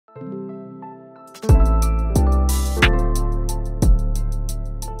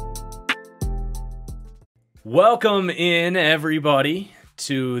Welcome in, everybody,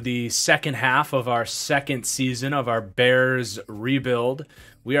 to the second half of our second season of our Bears rebuild.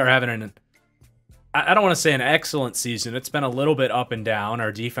 We are having I don't want to say an excellent season. It's been a little bit up and down.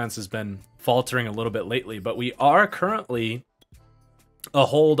 Our defense has been faltering a little bit lately, but we are currently a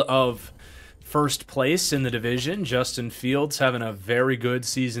hold of first place in the division. Justin Fields having a very good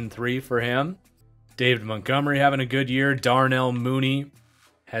season 3 for him. David Montgomery having a good year. Darnell Mooney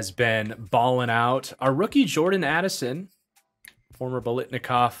has been balling out. Our rookie Jordan Addison, former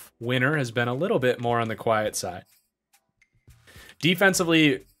Bolitnikoff winner, has been a little bit more on the quiet side.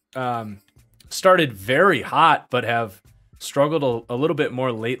 Defensively, started very hot, but have struggled a little bit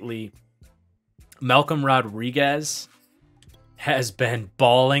more lately. Malcolm Rodriguez has been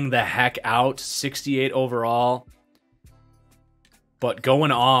balling the heck out, 68 overall, but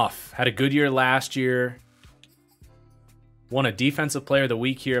going off. Had a good year last year. Won a Defensive Player of the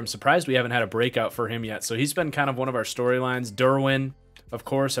Week here. I'm surprised we haven't had a breakout for him yet. So he's been kind of one of our storylines. Derwin, of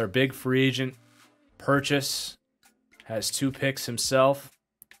course, our big free agent purchase, has 2 picks himself.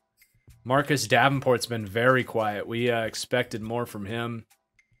 Marcus Davenport's been very quiet. We expected more from him.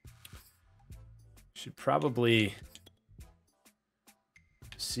 Should probably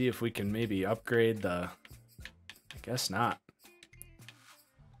see if we can maybe upgrade the... I guess not.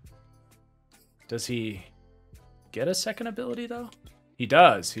 Does he get a second ability, though? He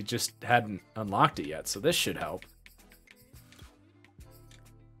does. He just hadn't unlocked it yet, so this should help.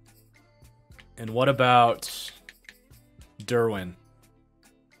 And what about Derwin?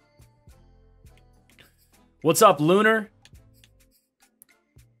 What's up, Lunar?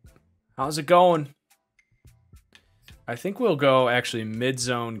 How's it going? I think we'll go actually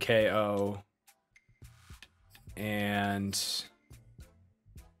mid-zone KO. And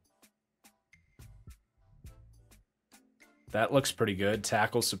that looks pretty good.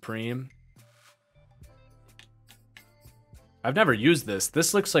 Tackle Supreme. I've never used this.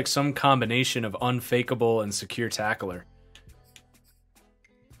 This looks like some combination of unfakeable and secure tackler.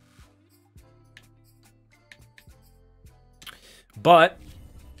 But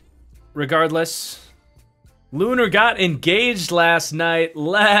regardless, Lunar got engaged last night.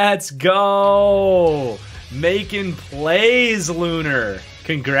 Let's go. Making plays, Lunar.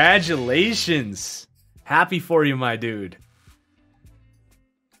 Congratulations. Happy for you, my dude.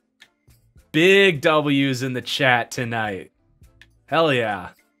 Big W's in the chat tonight. Hell yeah.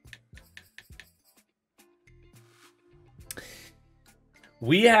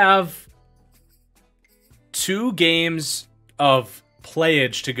 We have 2 games of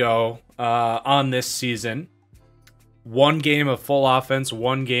playage to go on this season. 1 game of full offense,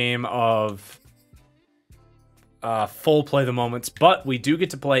 1 game of full play the moments, but we do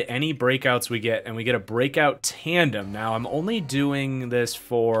get to play any breakouts we get, and we get a breakout tandem. Now, I'm only doing this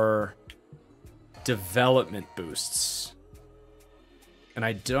for development boosts, and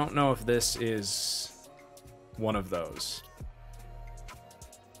I don't know if this is one of those.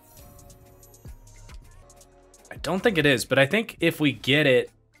 I don't think it is, but I think if we get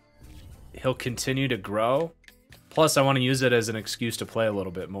it, he'll continue to grow. Plus, I want to use it as an excuse to play a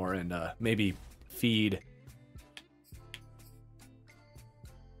little bit more and maybe feed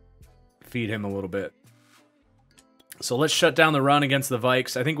him a little bit. So let's shut down the run against the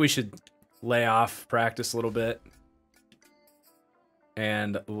Vikes. I think we should lay off practice a little bit.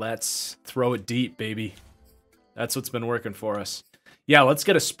 And let's throw it deep, baby. That's what's been working for us. Yeah, let's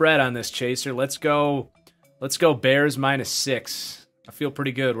get a spread on this, Chaser. Let's go Bears -6. I feel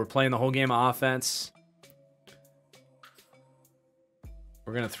pretty good. We're playing the whole game of offense.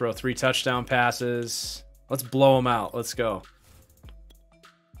 We're going to throw 3 touchdown passes. Let's blow them out. Let's go.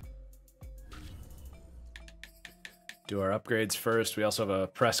 Do our upgrades first. We also have a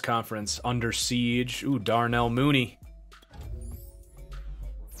press conference under siege. Ooh, Darnell Mooney.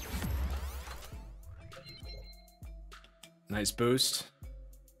 Nice boost.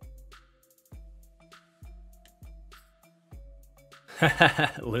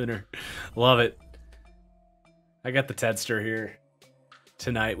 Lunar. Love it. I got the Tedster here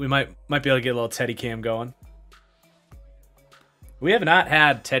tonight. We might be able to get a little Teddy Cam going. We have not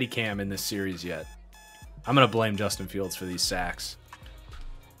had Teddy Cam in this series yet. I'm going to blame Justin Fields for these sacks.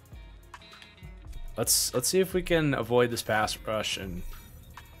 Let's see if we can avoid this pass rush and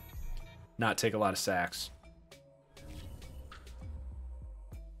not take a lot of sacks.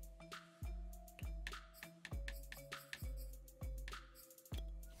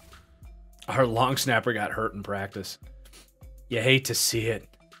 Our long snapper got hurt in practice. You hate to see it.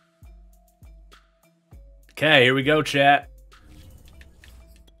 Okay, here we go, chat.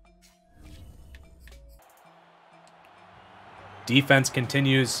 Defense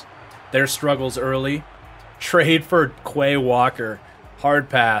continues their struggles early. Trade for Quay Walker. Hard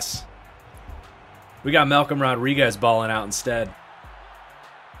pass. We got Malcolm Rodriguez balling out instead.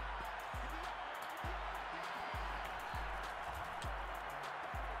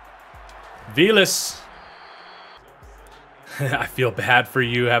 Vilas. I feel bad for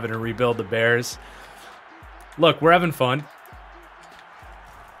you having to rebuild the Bears. Look, we're having fun.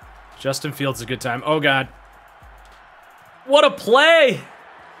 Justin Fields a good time. Oh, God. What a play!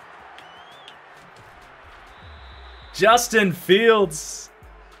 Justin Fields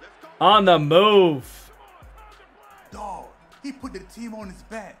on the move. Dog, he put the team on his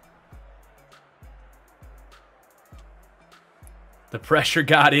back. The pressure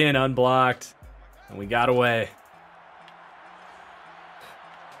got in unblocked, and we got away.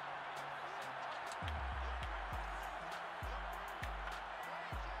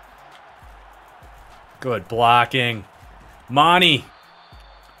 Good blocking. Monty,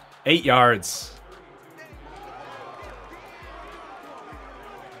 8 yards.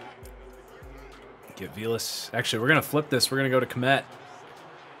 Get Vilas. Actually, we're going to flip this. We're going to go to Komet.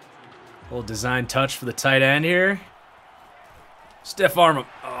 Little design touch for the tight end here. Stiff arm him.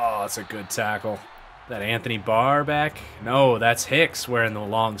 Oh, that's a good tackle. That Anthony Barr back? No, that's Hicks wearing the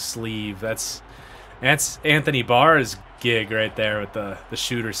long sleeve. That's Anthony Barr's gig right there with the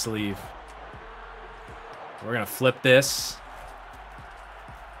shooter sleeve. We're going to flip this.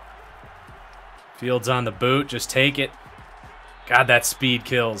 Fields on the boot. Just take it. God, that speed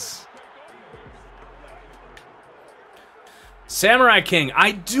kills. Samurai King.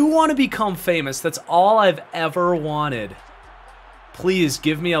 I do want to become famous. That's all I've ever wanted. Please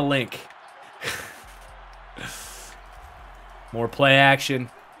give me a link. More play action.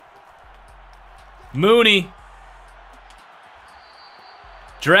 Mooney.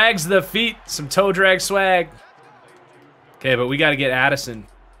 Drags the feet. Some toe drag swag. Okay, but we got to get Addison.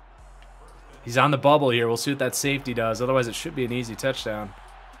 He's on the bubble here. We'll see what that safety does. Otherwise, it should be an easy touchdown.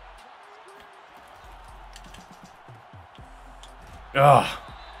 Oh,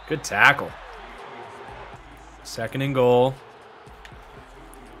 good tackle. 2nd and goal.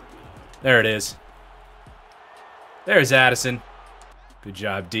 There it is. There's Addison. Good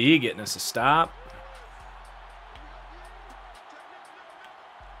job, D, getting us a stop.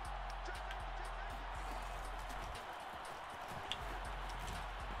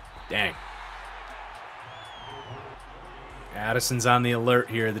 Dang. Addison's on the alert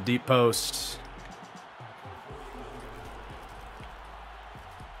here, the deep post.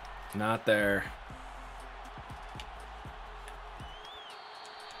 Not there.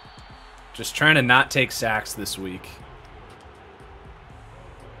 Just trying to not take sacks this week.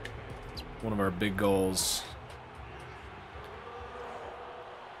 It's one of our big goals.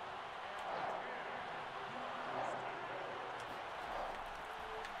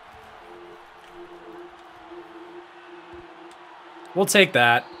 We'll take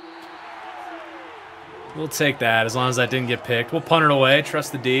that. We'll take that as long as that didn't get picked. We'll punt it away.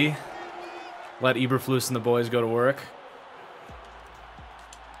 Trust the D. Let Eberflus and the boys go to work.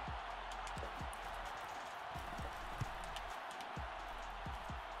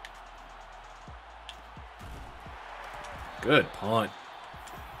 Good punt.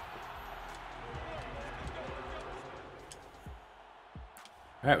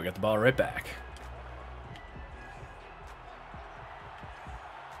 All right, we got the ball right back.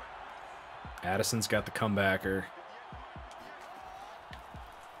 Addison's got the comebacker.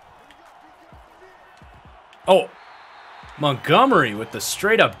 Oh, Montgomery with the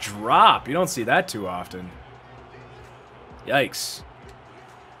straight up drop. You don't see that too often. Yikes.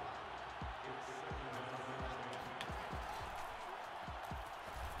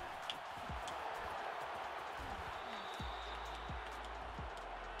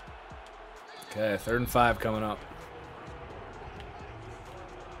 Okay, 3rd and 5 coming up.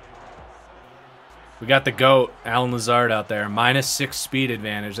 We got the GOAT, Alan Lazard, out there. -6 speed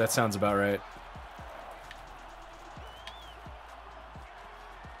advantage. That sounds about right.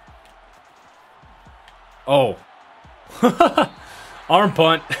 Oh. Arm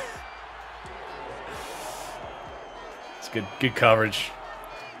punt. It's good coverage.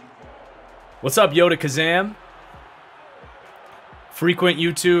 What's up, Yoda Kazam? Frequent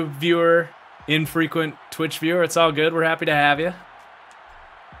YouTube viewer, infrequent Twitch viewer. It's all good. We're happy to have you.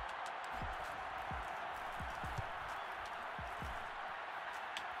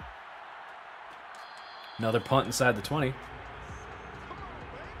 Another punt inside the 20.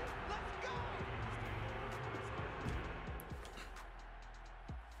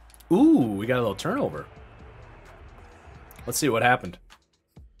 Ooh, we got a little turnover. Let's see what happened.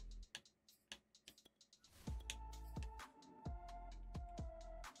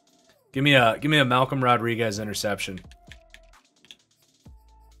 Give me a Malcolm Rodriguez interception.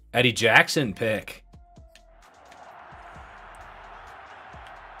 Eddie Jackson pick.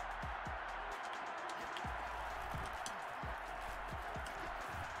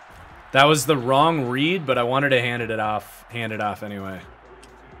 That was the wrong read, but I wanted to hand it off anyway.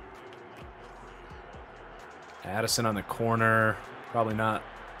 Addison on the corner. Probably not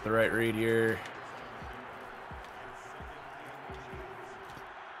the right read here.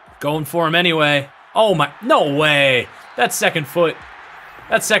 Going for him anyway. Oh my, no way. That second foot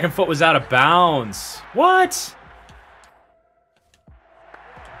was out of bounds. What?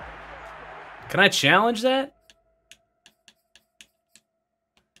 Can I challenge that?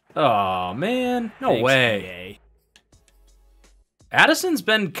 Oh, man. No Thanks, way. Addison's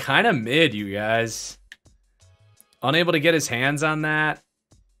been kind of mid, you guys. Unable to get his hands on that.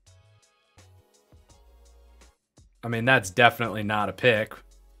 I mean, that's definitely not a pick.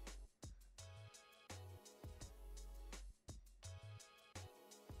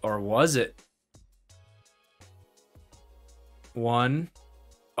 Or was it? One.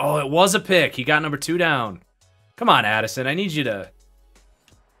 Oh, it was a pick. He got number 2 down. Come on, Addison. I need you to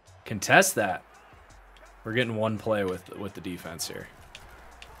contest that. We're getting one play with the defense here.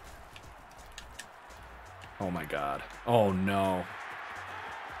 Oh my God. Oh no.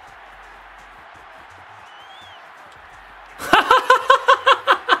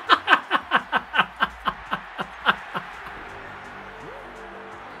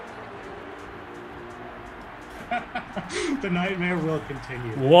 The nightmare will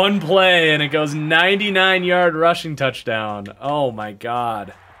continue. One play and it goes 99-yard rushing touchdown. Oh my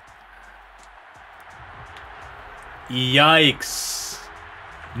God. Yikes.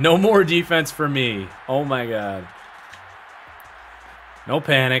 No more defense for me. Oh my God. No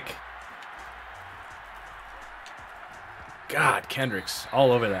panic. God, Kendrick's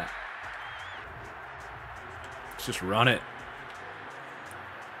all over that. Let's just run it.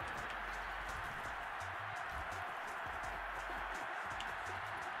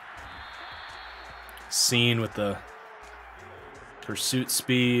 Scene with the pursuit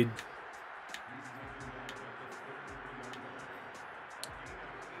speed.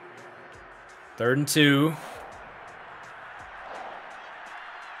 Third and 2.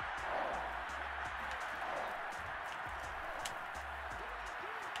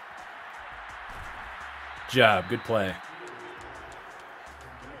 Job, good play.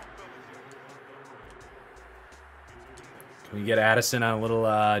 Can we get Addison on a little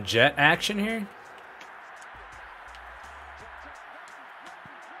jet action here?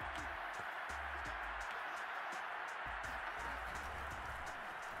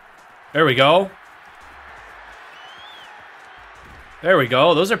 There we go. There we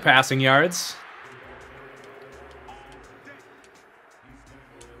go. Those are passing yards.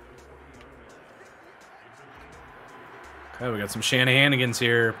 Okay, we got some Shanahanigans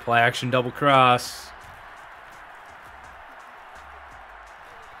here. Play action double cross.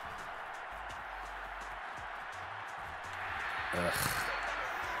 Ugh.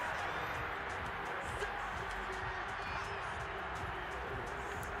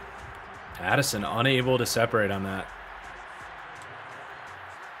 Addison unable to separate on that.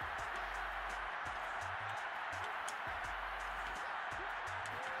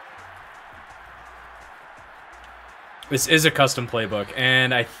 This is a custom playbook,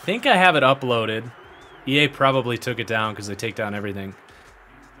 and I think I have it uploaded. EA probably took it down because they take down everything.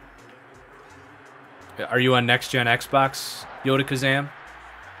 Are you on Next Gen Xbox, Yoda Kazam?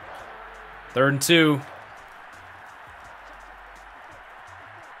 Third and 2.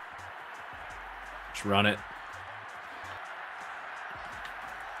 Just run it.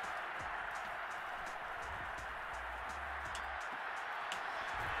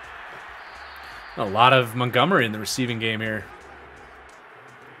 A lot of Montgomery in the receiving game here.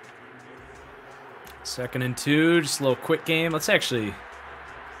 Second and 2, just a little quick game. Let's just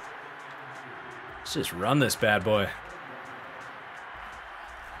run this bad boy.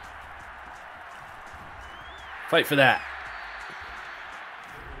 Fight for that.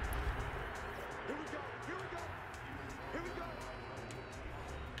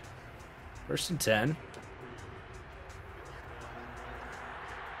 First and 10.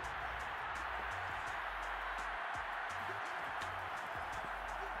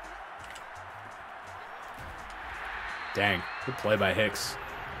 Dang, good play by Hicks.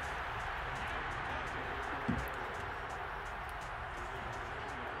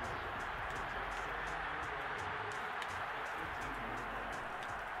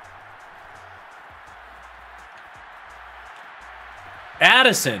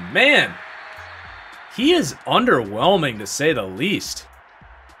 Addison, man, he is underwhelming to say the least.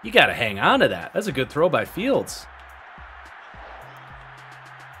 You got to hang on to that. That's a good throw by Fields.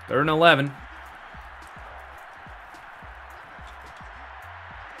 3rd and 11.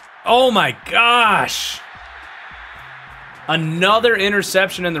 Oh my gosh. Another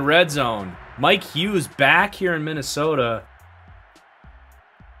interception in the red zone. Mike Hughes back here in Minnesota.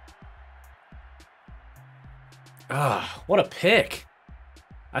 Ah, what a pick.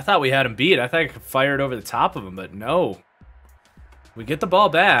 I thought we had him beat. I thought I could fire it over the top of him, but no. We get the ball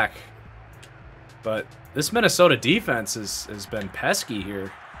back. But this Minnesota defense has been pesky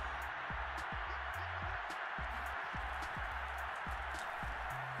here.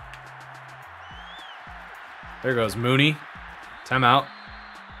 There goes Mooney. Timeout.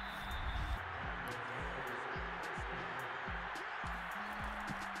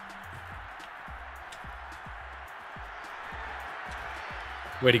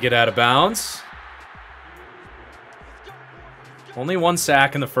 Way to get out of bounds. Only 1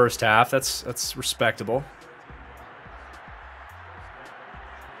 sack in the first half. That's respectable.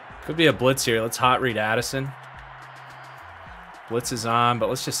 Could be a blitz here. Let's hot read Addison. Blitz is on, but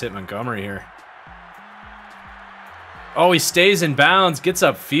let's just hit Montgomery here. Oh, he stays in bounds, gets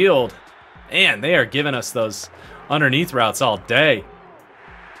upfield. Man, they are giving us those underneath routes all day.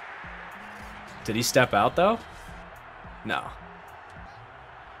 Did he step out, though? No.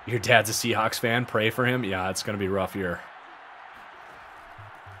 Your dad's a Seahawks fan. Pray for him. Yeah, it's going to be rough here.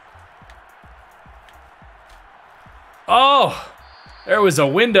 Oh, there was a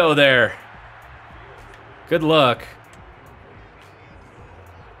window there. Good luck.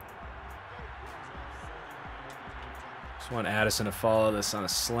 Just want Addison to follow this on a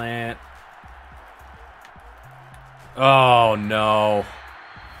slant. Oh, no.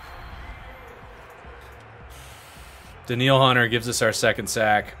 Daniil Hunter gives us our 2nd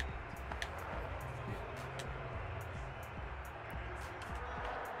sack.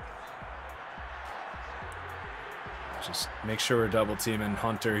 Just make sure we're double teaming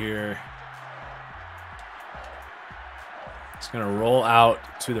Hunter here. It's going to roll out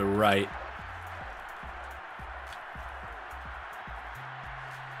to the right.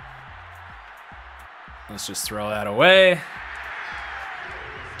 Let's just throw that away.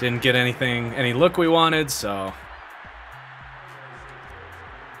 Didn't get any look we wanted, so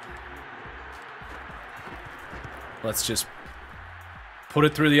let's just put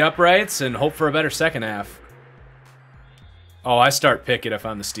it through the uprights and hope for a better second half. Oh, I start Pickett if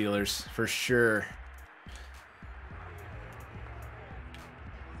I'm the Steelers, for sure.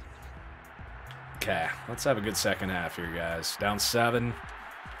 Okay, let's have a good second half here, guys. Down 7.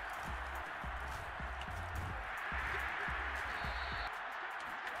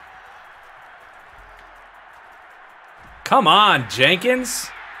 Come on, Jenkins.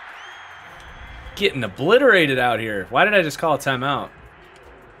 Getting obliterated out here. Why did I just call a timeout?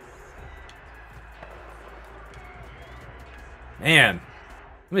 Man,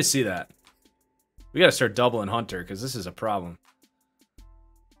 let me see that. We got to start doubling Hunter because this is a problem.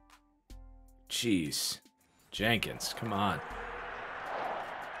 Jeez. Jenkins, come on.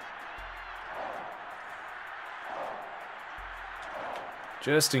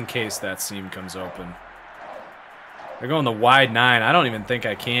 Just in case that seam comes open. They're going the wide 9. I don't even think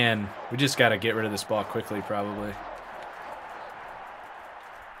I can. We just got to get rid of this ball quickly, probably.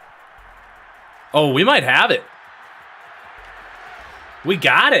 Oh, we might have it. We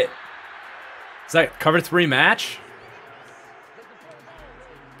got it. Is that cover 3 match?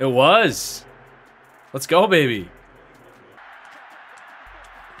 It was. Let's go, baby.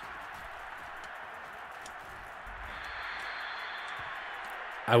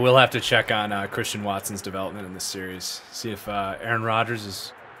 I will have to check on Christian Watson's development in this series. See if Aaron Rodgers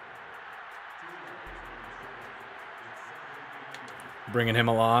is bringing him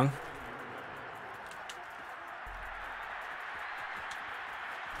along.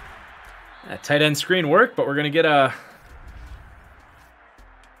 That tight end screen worked, but we're going to get a...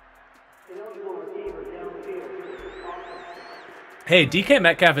 Hey, DK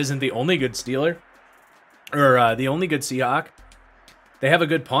Metcalf isn't the only good Steeler. Or the only good Seahawk. They have a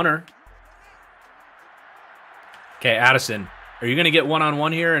good punter. Okay, Addison. Are you going to get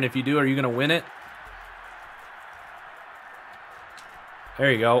one-on-one here? And if you do, are you going to win it?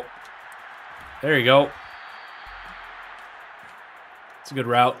 There you go. There you go. It's a good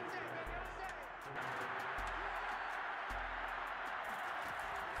route.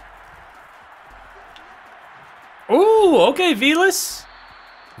 Ooh, okay, Velas.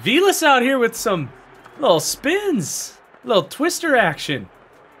 Velas out here with some little spins. Little twister action.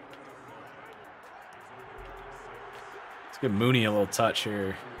 Let's give Mooney a little touch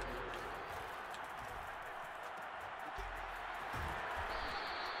here.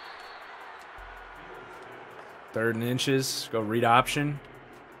 3rd and inches. Go read option.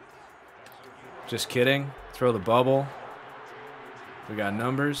 Just kidding. Throw the bubble. We got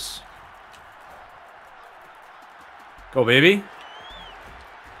numbers. Go, baby.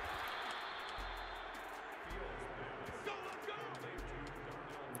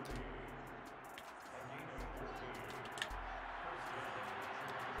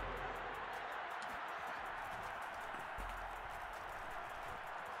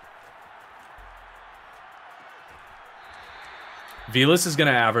 Velas is going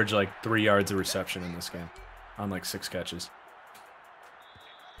to average like 3 yards of reception in this game on like 6 catches.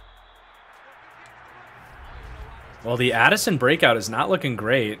 Well, the Addison breakout is not looking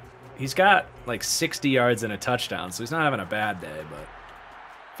great. He's got like 60 yards and a touchdown, so he's not having a bad day, but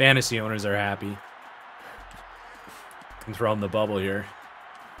fantasy owners are happy. Can throw him the bubble here.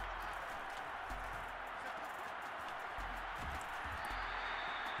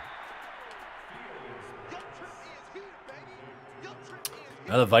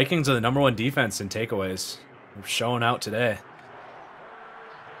 Now the Vikings are the #1 defense in takeaways. They're showing out today.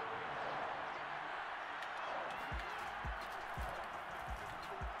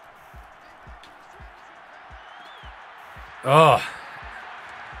 Oh,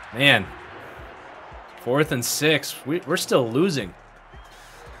 man. 4th and 6. We're still losing.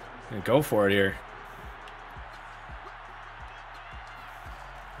 Go for it here.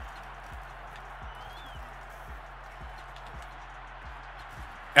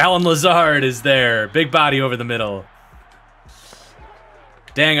 Alan Lazard is there. Big body over the middle.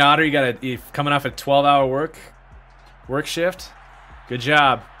 Dang, Otter, you coming off a 12-hour work shift. Good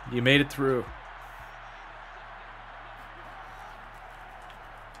job. You made it through.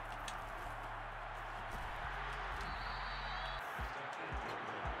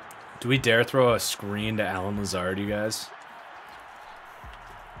 Do we dare throw a screen to Alan Lazard, you guys?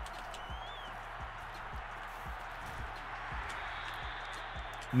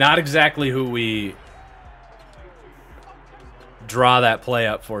 Not exactly who we draw that play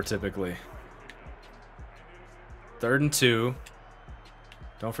up for typically. 3rd and 2.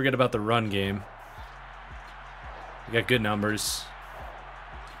 Don't forget about the run game. We got good numbers.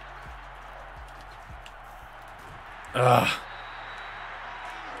 Ugh.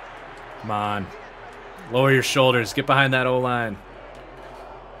 Come on. Lower your shoulders. Get behind that O-line.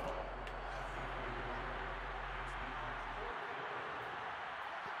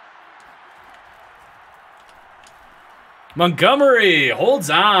 Montgomery holds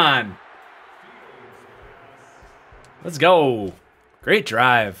on. Let's go. Great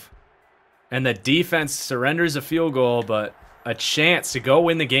drive. And the defense surrenders a field goal, but a chance to go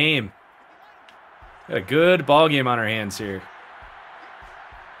win the game. Got a good ball game on our hands here.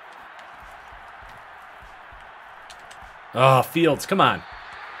 Oh, Fields, come on.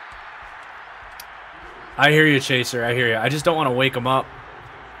 I hear you, Chaser. I hear you. I just don't want to wake him up.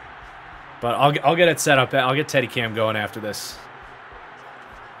 But I'll get it set up. I'll get Teddy Cam going after this.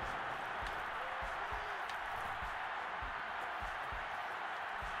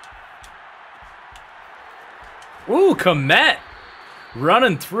 Ooh, Komet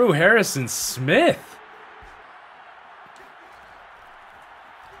running through Harrison Smith.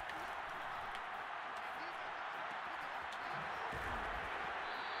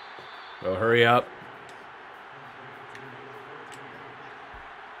 Go, hurry up.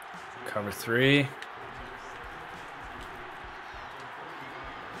 Cover 3.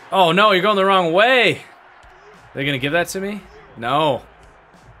 Oh, no, you're going the wrong way. They're going to give that to me? No.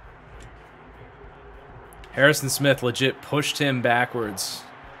 Harrison Smith legit pushed him backwards.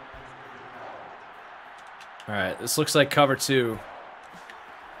 All right, this looks like cover 2.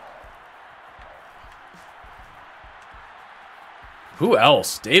 Who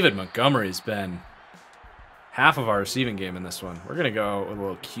else? David Montgomery's been half of our receiving game in this one. We're going to go with a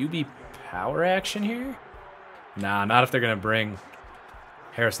little QB power action here. Nah, not if they're going to bring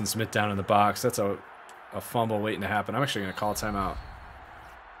Harrison Smith down in the box. That's a fumble waiting to happen. I'm actually going to call timeout.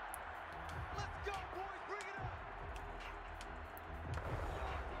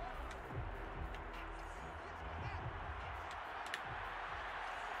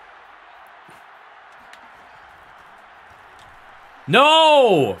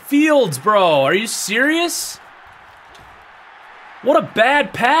 No! Fields, bro. Are you serious? What a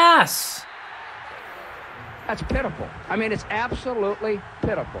bad pass. That's pitiful. I mean, it's absolutely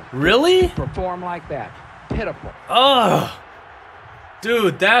pitiful. Really? Perform like that. Pitiful. Ugh.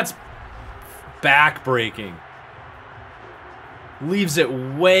 Dude, that's back-breaking. Leaves it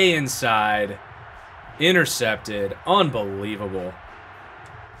way inside. Intercepted. Unbelievable.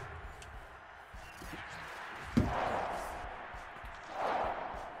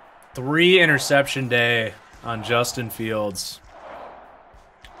 Three interception day on Justin Fields.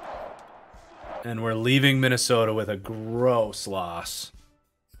 And we're leaving Minnesota with a gross loss.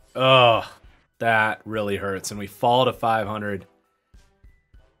 Ugh, that really hurts. And we fall to 500.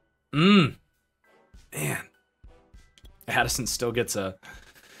 Man. Addison still gets a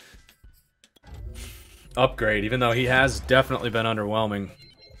upgrade, even though he has definitely been underwhelming.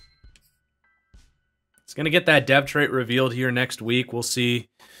 He's going to get that depth trait revealed here next week. We'll see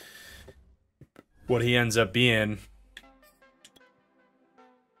what he ends up being.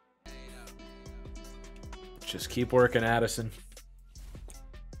 Just keep working, Addison.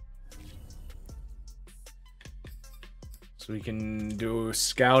 So we can do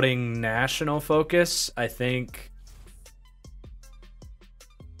scouting national focus, I think.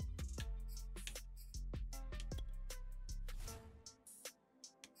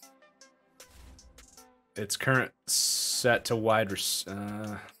 It's current set to wide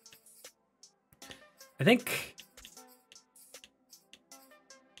I think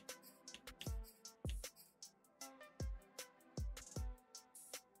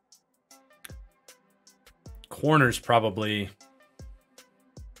corners probably.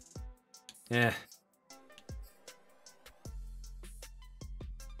 I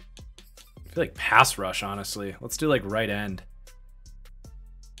feel like pass rush, honestly. Let's do like right end.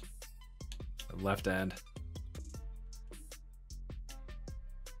 Left end.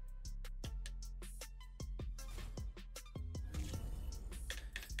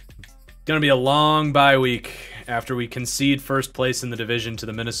 Gonna be a long bye week after we concede first place in the division to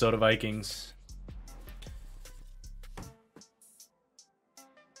the Minnesota Vikings.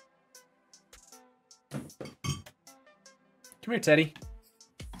 Come here, Teddy.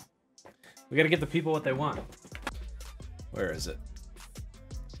 We gotta get the people what they want. Where is it?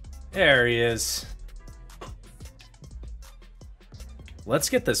 There he is. Let's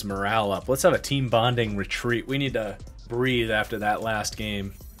get this morale up. Let's have a team bonding retreat. We need to breathe after that last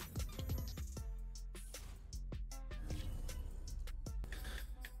game.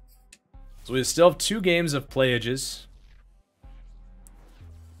 So we still have 2 games of playages.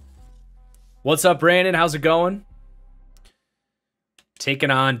 What's up, Brandon? How's it going?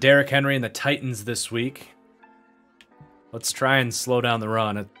 Taking on Derrick Henry and the Titans this week. Let's try and slow down the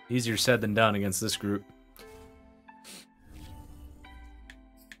run. Easier said than done against this group.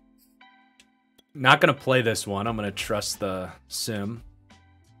 Not going to play this one. I'm going to trust the sim.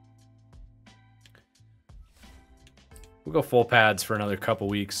 We'll go full pads for another couple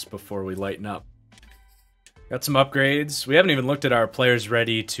weeks before we lighten up. Got some upgrades. We haven't even looked at our players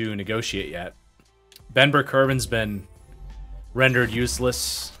ready to negotiate yet. Ben Burke-Irvin's been rendered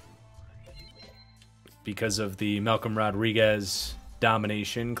useless because of the Malcolm Rodriguez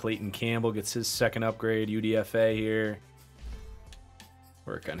domination. Clayton Campbell gets his second upgrade. UDFA here.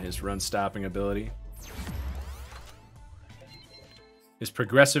 Work on his run-stopping ability. Is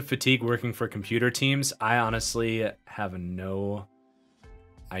progressive fatigue working for computer teams? I honestly have no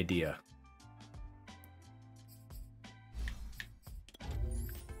idea.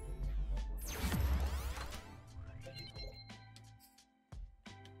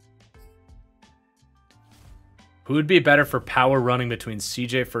 Who would be better for power running between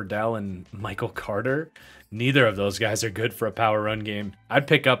CJ Furdell and Michael Carter? Neither of those guys are good for a power run game. I'd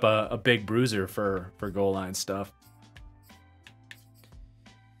pick up a big bruiser for goal line stuff.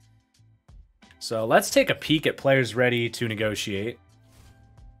 So let's take a peek at players ready to negotiate.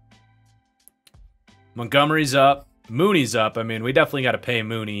 Montgomery's up. Mooney's up. I mean, we definitely got to pay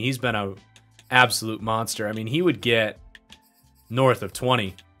Mooney. He's been an absolute monster. I mean, he would get north of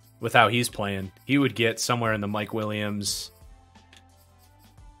 20 with how he's playing. He would get somewhere in the Mike Williams,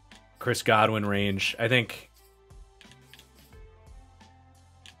 Chris Godwin range. I think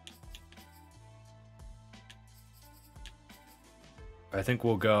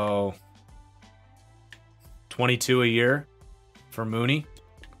we'll go 22 a year for Mooney.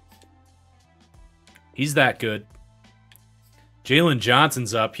 He's that good. Jalen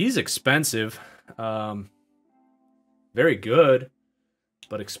Johnson's up. He's expensive. Very good,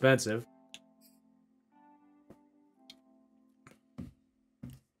 but expensive.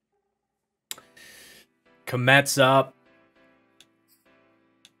 Komet's up.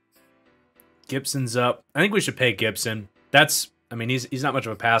 Gibson's up. I think we should pay Gibson. I mean, he's not much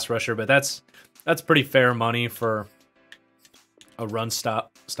of a pass rusher, but that's pretty fair money for a run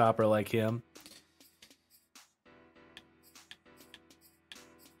stopper like him.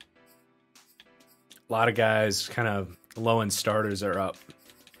 A lot of guys, kind of low-end starters, are up.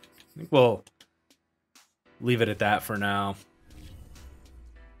 I think we'll leave it at that for now.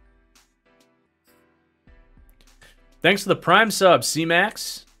 Thanks for the Prime sub,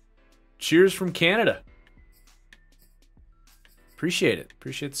 C-Max. Cheers from Canada. Appreciate it.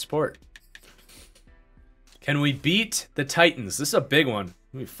 Appreciate the support. Can we beat the Titans? This is a big one.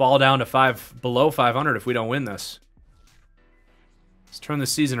 We fall down to below 500 if we don't win this. Let's turn the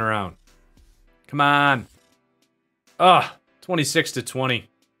season around. Come on. 26-20.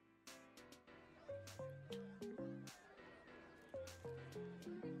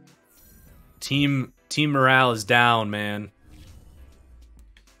 Team morale is down, man.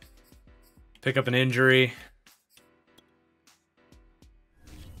 Pick up an injury.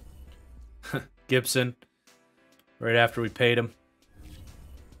 Gibson. Right after we paid him.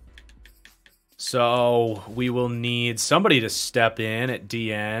 So we will need somebody to step in at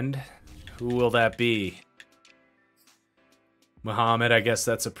D end. Who will that be? Muhammad, I guess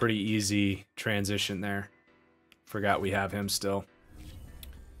that's a pretty easy transition there. Forgot we have him still.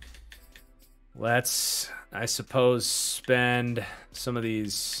 Let's, I suppose, spend some of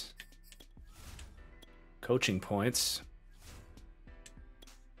these coaching points.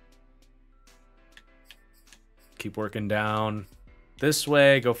 Keep working down this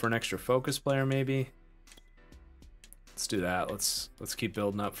way. Go for an extra focus player, maybe. Let's do that. Let's keep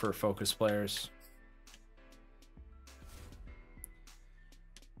building up for focus players.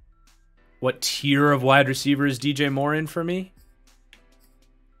 What tier of wide receiver is DJ Moore in for me?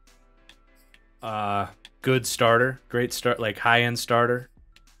 Good starter, great start, like high-end starter,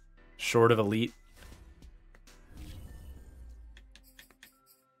 short of elite.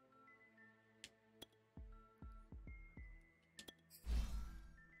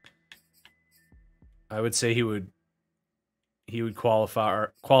 I would say he would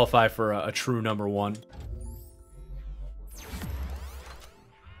qualify for a true number one.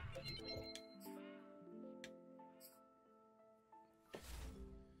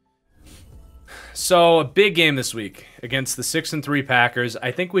 So a big game this week against the 6-3 Packers.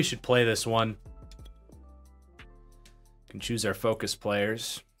 I think we should play this one. Can choose our focus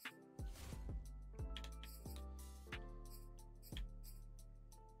players.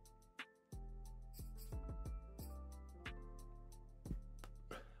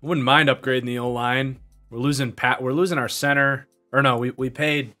 Wouldn't mind upgrading the O-line. We're losing our center. Or no, we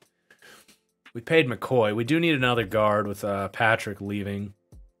paid McCoy. We do need another guard with Patrick leaving.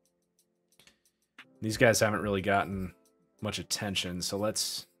 These guys haven't really gotten much attention, so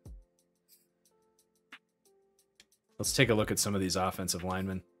let's take a look at some of these offensive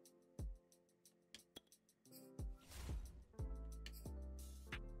linemen.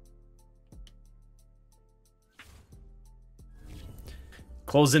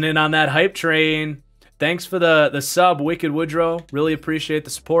 Closing in on that hype train. Thanks for the sub, Wicked Woodrow. Really appreciate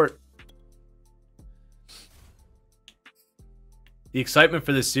the support. The excitement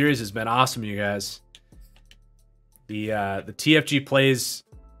for this series has been awesome, you guys. The TFG plays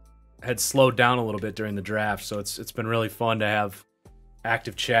had slowed down a little bit during the draft, so it's been really fun to have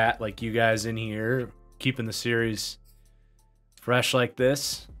active chat like you guys in here, keeping the series fresh like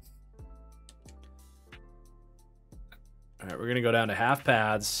this. All right, we're gonna go down to half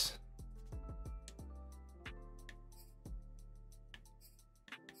pads.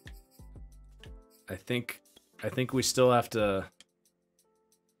 I think we still have to.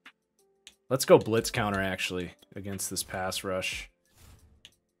 Let's go blitz counter, actually, against this pass rush.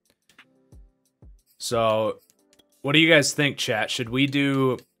 So, what do you guys think, chat? Should we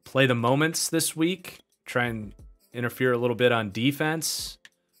play the moments this week? Try and interfere a little bit on defense?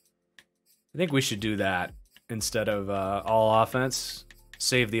 I think we should do that instead of all offense.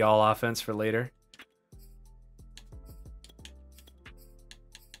 Save the all offense for later.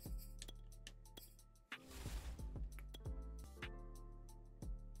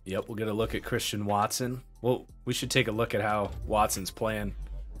 Yep, we'll get a look at Christian Watson. Well, we should take a look at how Watson's playing.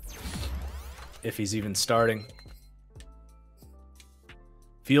 If he's even starting.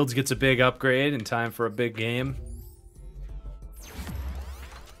 Fields gets a big upgrade in time for a big game.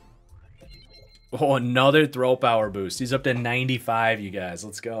 Oh, another throw power boost. He's up to 95, you guys.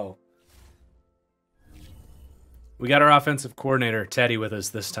 Let's go. We got our offensive coordinator, Teddy, with us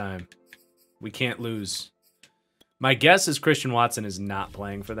this time. We can't lose. My guess is Christian Watson is not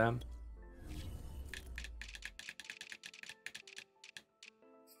playing for them.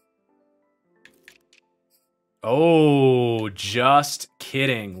 Oh, just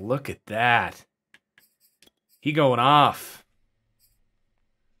kidding. Look at that. He going off.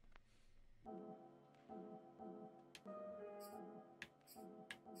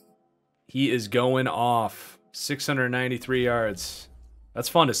 He is going off. 693 yards. That's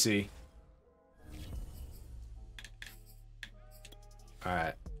fun to see. All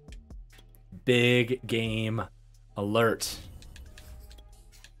right. Big game alert.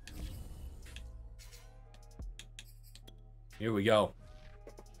 Here we go.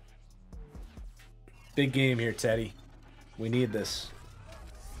 Big game here, Teddy. We need this.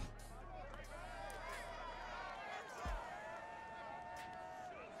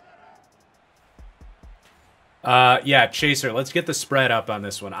 Yeah, Chaser, let's get the spread up on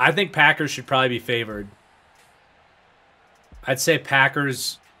this one. I think Packers should probably be favored. I'd say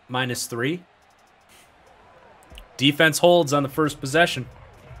Packers -3. Defense holds on the first possession.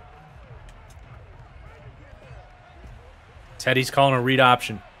 Teddy's calling a read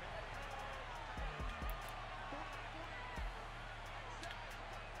option.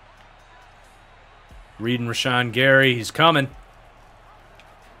 Reading Rashawn Gary. He's coming.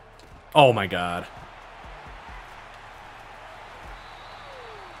 Oh, my God.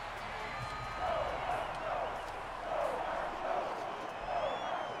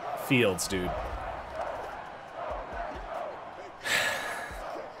 Fields, dude.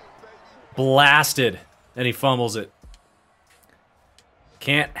 Blasted. And he fumbles it.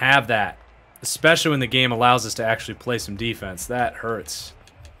 Can't have that. Especially when the game allows us to actually play some defense. That hurts.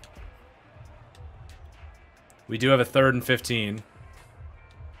 We do have a 3rd and 15.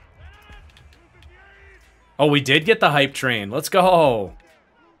 Oh, we did get the hype train. Let's go.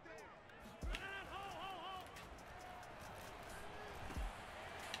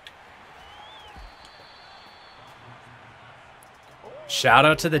 Shout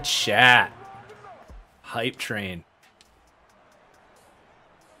out to the chat. Hype train.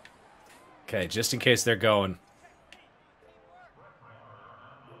 Okay, just in case they're going.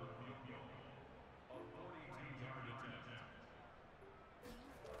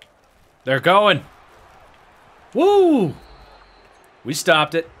 They're going. Woo! We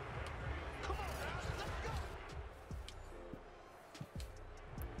stopped it.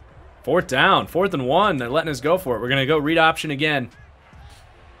 Fourth down. 4th and 1. They're letting us go for it. We're going to go read option again.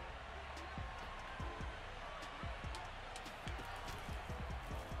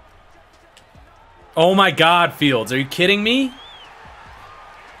 Oh my God, Fields. Are you kidding me?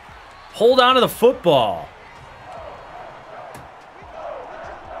 Hold on to the football.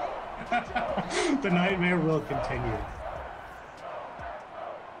 The nightmare will continue.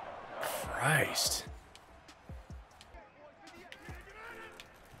 Christ.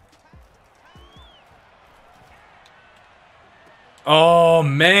 Oh,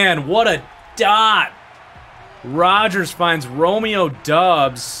 man. What a dot. Rodgers finds Romeo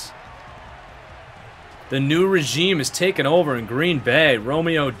Doubs. The new regime is taken over in Green Bay.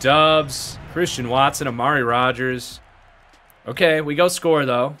 Romeo Doubs, Christian Watson, Amari Rodgers. Okay, we go score,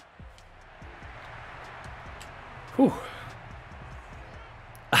 though. Whew.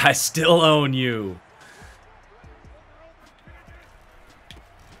 I still own you.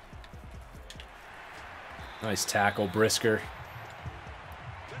 Nice tackle, Brisker.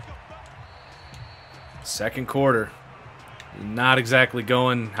 Second quarter. Not exactly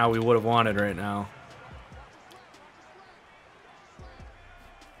going how we would have wanted right now.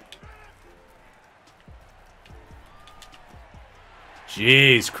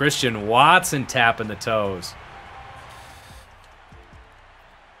 Jeez, Christian Watson tapping the toes.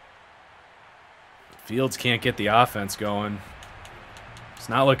 Fields can't get the offense going. It's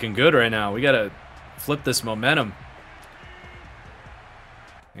not looking good right now. We got to flip this momentum.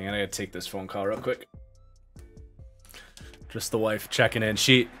 Hang on, I got to take this phone call real quick. Just the wife checking in.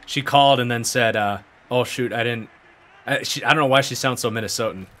 She called and then said, oh, shoot, I don't know why she sounds so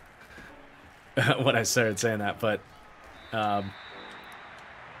Minnesotan when I started saying that, but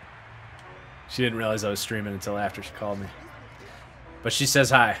she didn't realize I was streaming until after she called me. But she says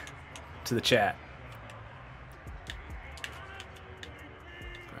hi to the chat.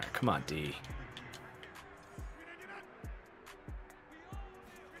 All right, come on, D.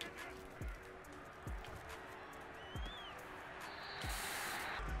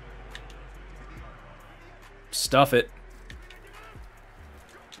 Stuff it.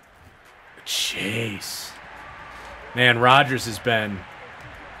 Jeez. Man, Rodgers has been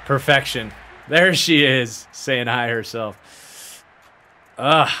perfection. There she is, saying hi herself.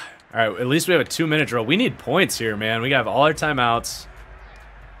 All right, at least we have a 2-minute drill. We need points here, man. We got all our timeouts.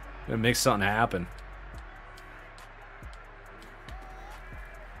 Gonna make something happen.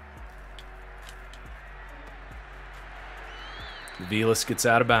 Velas gets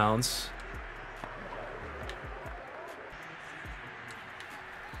out of bounds.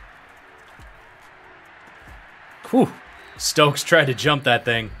 Whew. Stokes tried to jump that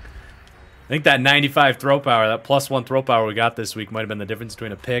thing. I think that 95 throw power, that +1 throw power we got this week might have been the difference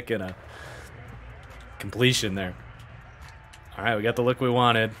between a pick and a completion there. All right, we got the look we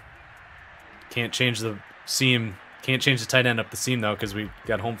wanted. Can't change the seam. Can't change the tight end up the seam, though, because we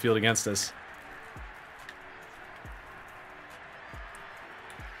got home field against us.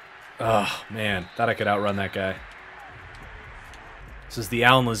 Oh, man. Thought I could outrun that guy. This is the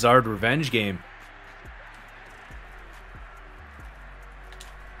Alan Lazard revenge game.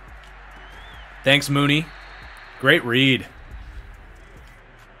 Thanks, Mooney. Great read.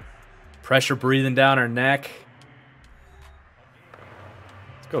 Pressure breathing down our neck.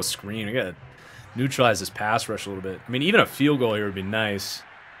 Let's go screen. I gotta neutralize this pass rush a little bit. I mean, even a field goal here would be nice.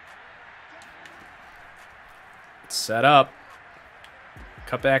 Set up.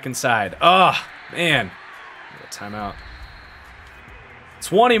 Cut back inside. Oh, man. Timeout.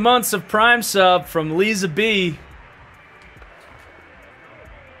 20 months of Prime sub from Lisa B.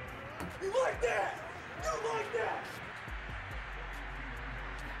 You like that? You like that?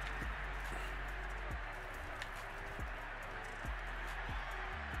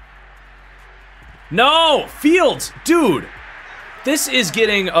 No! Fields! Dude! This is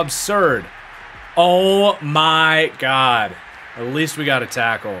getting absurd. Oh my God. At least we got a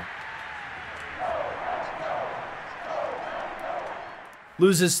tackle.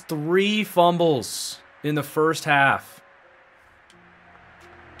 Loses 3 fumbles in the first half.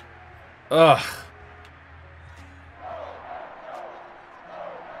 Ugh.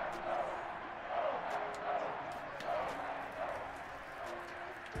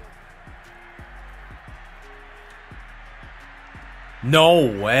 No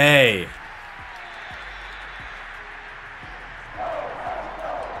way.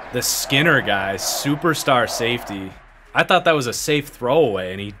 The Skinner guy, superstar safety. I thought that was a safe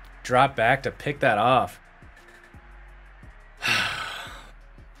throwaway, and he dropped back to pick that off.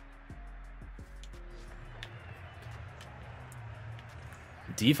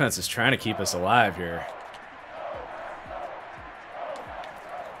 Defense is trying to keep us alive here.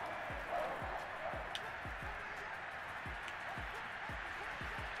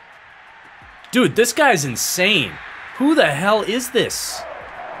 Dude, this guy's insane. Who the hell is this?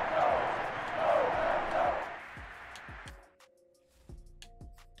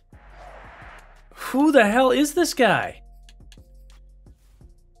 Who the hell is this guy?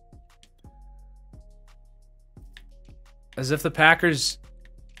 As if the Packers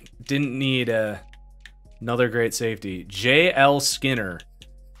didn't need another great safety. J.L. Skinner.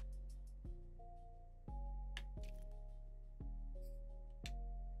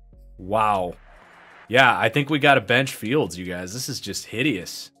 Wow. Yeah, I think we got to bench Fields, you guys. This is just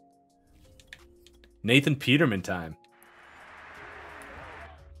hideous. Nathan Peterman time.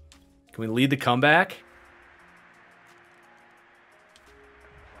 Can we lead the comeback?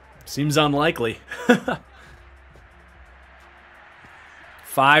 Seems unlikely.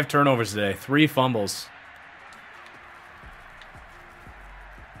 5 turnovers today, 3 fumbles.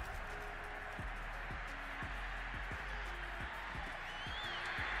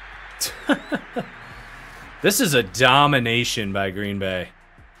 This is a domination by Green Bay.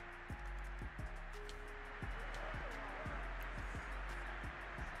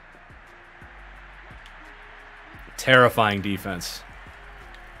 Terrifying defense.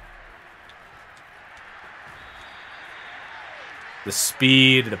 The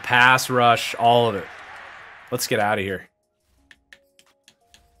speed, the pass rush, all of it. Let's get out of here.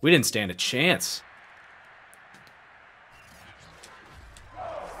 We didn't stand a chance.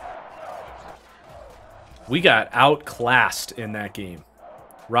 We got outclassed in that game.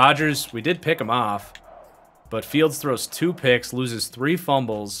 Rodgers, we did pick him off, but Fields throws 2 picks, loses 3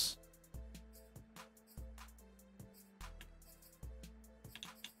 fumbles.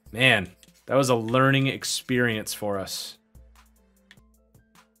 Man, that was a learning experience for us.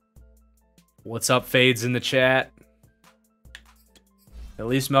 What's up, Fades in the chat? At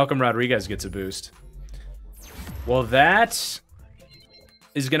least Malcolm Rodriguez gets a boost. Well, that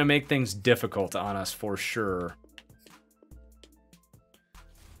is going to make things difficult on us for sure.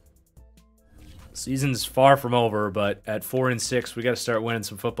 Season's far from over, but at 4-6, we got to start winning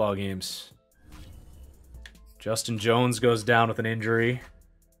some football games. Justin Jones goes down with an injury.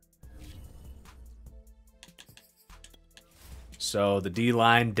 So the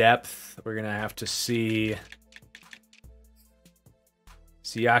D-line depth, we're going to have to see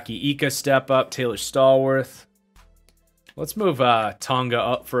Siaki Ika step up, Taylor Stallworth. Let's move Tonga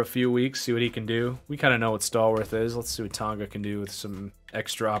up for a few weeks, see what he can do. We kind of know what Stallworth is. Let's see what Tonga can do with some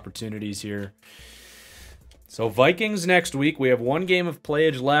extra opportunities here. So Vikings next week. We have 1 game of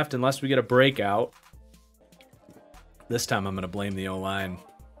playage left unless we get a breakout. This time I'm going to blame the O-line.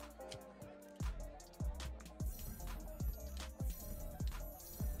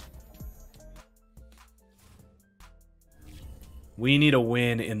 We need a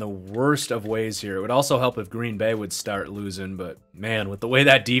win in the worst of ways here. It would also help if Green Bay would start losing, but man, with the way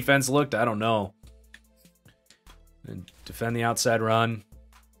that defense looked, I don't know. And defend the outside run.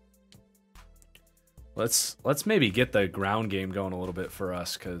 Let's maybe get the ground game going a little bit for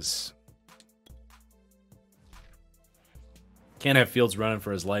us, because can't have Fields running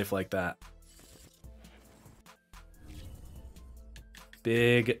for his life like that.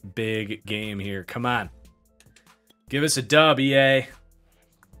 Big game here. Come on. Give us a dub, EA.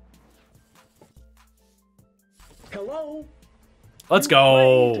 Hello. Let's You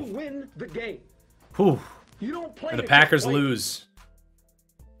go. play to win the game. Whew. You don't play And the to Packers just play. lose.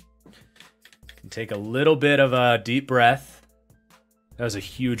 Take a little bit of a deep breath. That was a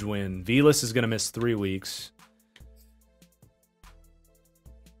huge win. Velas is going to miss 3 weeks.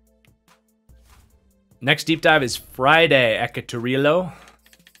 Next deep dive is Friday, Ekaterillo.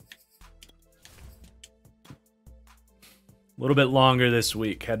 A little bit longer this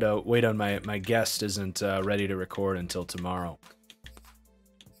week. Had to wait on my guest isn't ready to record until tomorrow.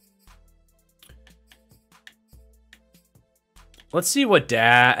 Let's see what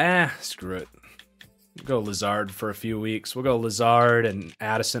screw it. We'll go Lazard for a few weeks. We'll go Lazard, and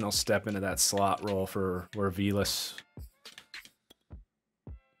Addison will step into that slot role for where Velas.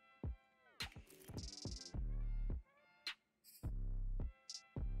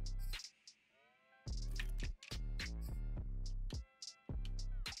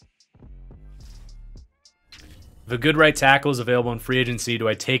 If a good right tackle is available in free agency, do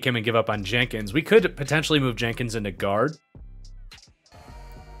I take him and give up on Jenkins? We could potentially move Jenkins into guard.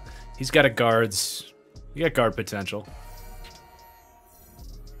 He's got you got guard potential.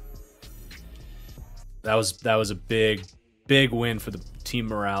 That was a big win for the team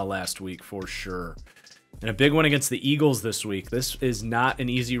morale last week for sure. And a big one against the Eagles this week. This is not an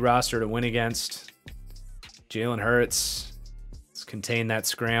easy roster to win against. Jalen Hurts. Let's contain that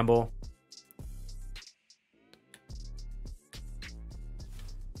scramble.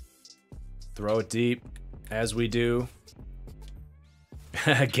 Throw it deep, as we do.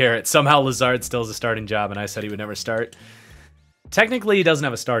 Garrett, somehow Lazard still has a starting job, and I said he would never start. Technically, he doesn't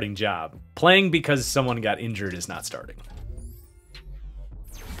have a starting job. Playing because someone got injured is not starting.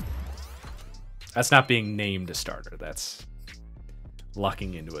 That's not being named a starter. That's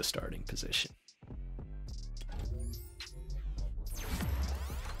lucking into a starting position.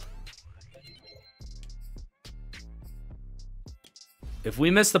 If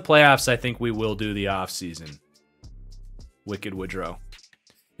we miss the playoffs, I think we will do the offseason. Wicked Woodrow.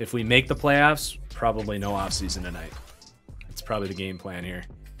 If we make the playoffs, probably no offseason tonight. That's probably the game plan here.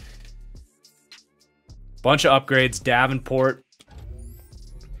 Bunch of upgrades. Davenport.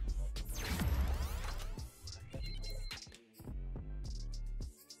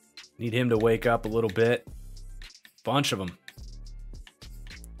 Need him to wake up a little bit. Bunch of them.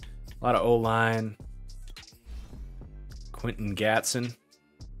 A lot of O-line. Quentin Gatson.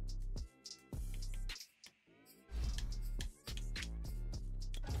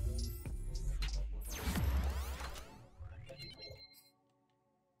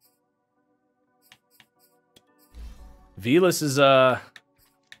 Velas is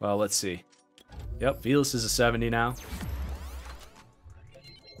well, let's see. Yep, Velas is a 70 now.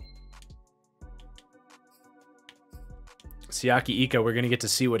 Siaki Ika, we're going to get to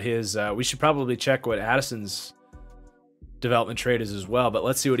see what his... we should probably check what Addison's development trade is as well, but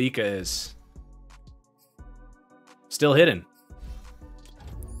let's see what Ika is. Still hidden.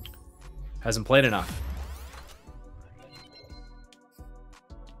 Hasn't played enough.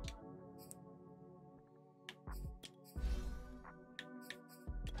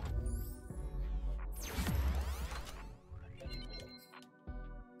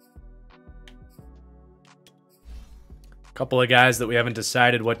 Couple of guys that we haven't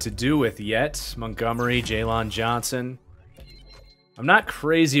decided what to do with yet. Montgomery, Jalen Johnson. I'm not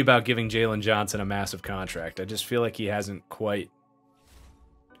crazy about giving Jalen Johnson a massive contract. I just feel like he hasn't quite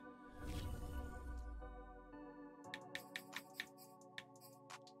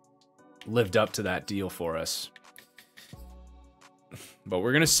lived up to that deal for us. But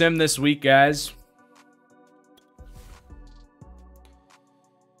we're going to sim this week, guys.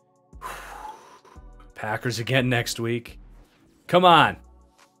 Packers again next week. Come on.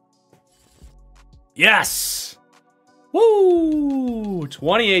 Yes. Woo!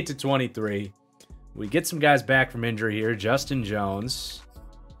 28-23. We get some guys back from injury here. Justin Jones.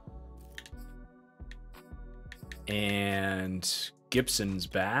 And Gibson's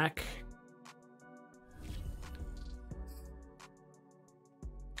back.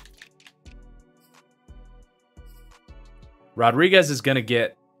 Rodriguez is going to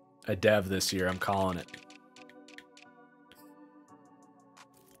get a dev this year. I'm calling it.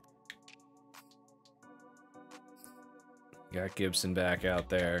 Got Gibson back out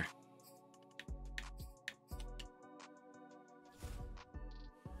there.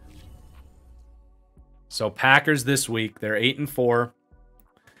 So Packers this week, they're 8-4.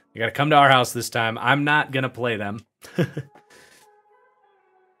 You got to come to our house this time. I'm not going to play them.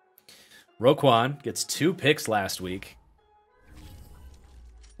 Roquan gets 2 picks last week.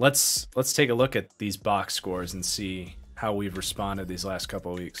 Let's take a look at these box scores and see how we've responded these last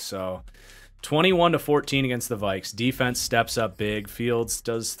couple of weeks. So 21-14 against the Vikes. Defense steps up big. Fields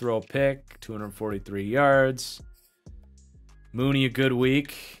does throw a pick, 243 yards. Mooney a good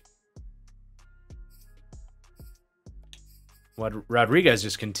week. Rodriguez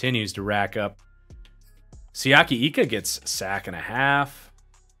just continues to rack up. Siaki Ika gets a sack and a half.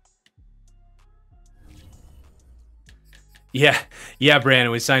 Yeah,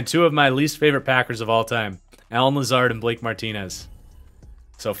 Brandon. We signed 2 of my least favorite Packers of all time. Alan Lazard and Blake Martinez.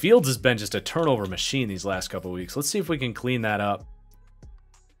 So Fields has been just a turnover machine these last couple of weeks. Let's see if we can clean that up.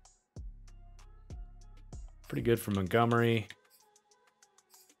 Pretty good for Montgomery.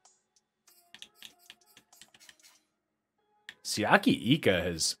 Siaki Ika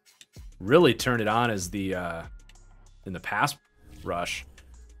has really turned it on as the in the pass rush.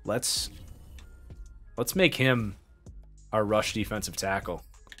 Let's make him our rush defensive tackle.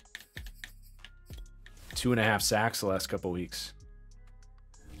 2.5 sacks the last couple weeks.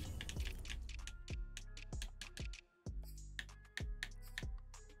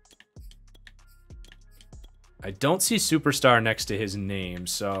 I don't see superstar next to his name,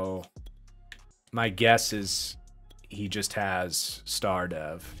 so my guess is he just has star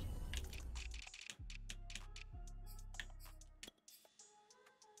dev.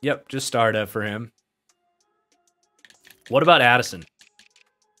 Yep, just star dev for him. What about Addison?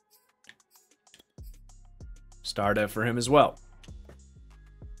 Star dev for him as well.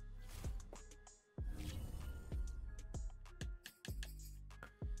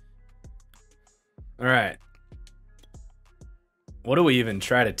 All right. What do we even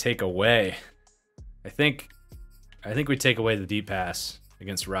try to take away? I think we take away the deep pass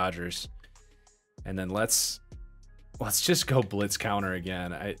against Rodgers. And then let's just go blitz counter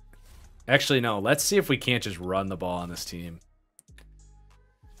again. Actually, no. Let's see if we can't just run the ball on this team.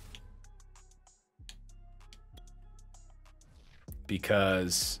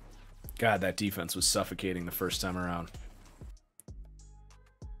 Because, God, that defense was suffocating the first time around.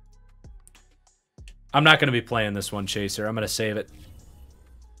 I'm not going to be playing this one, Chaser. I'm going to save it.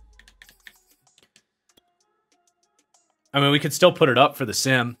 I mean, we could still put it up for the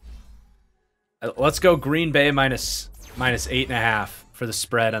sim. Let's go Green Bay minus 8.5 for the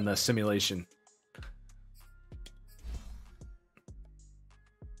spread on the simulation.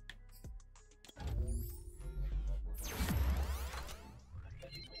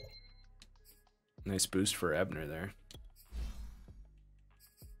 Nice boost for Ebner there.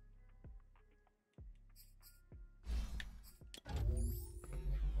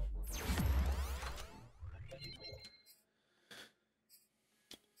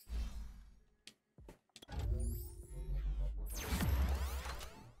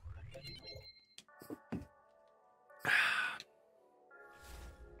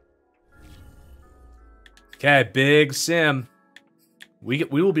 Okay, big sim. We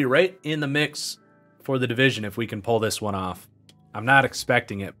will be right in the mix for the division if we can pull this one off. I'm not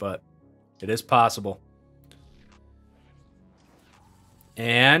expecting it, but it is possible.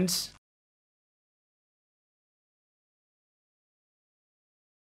 And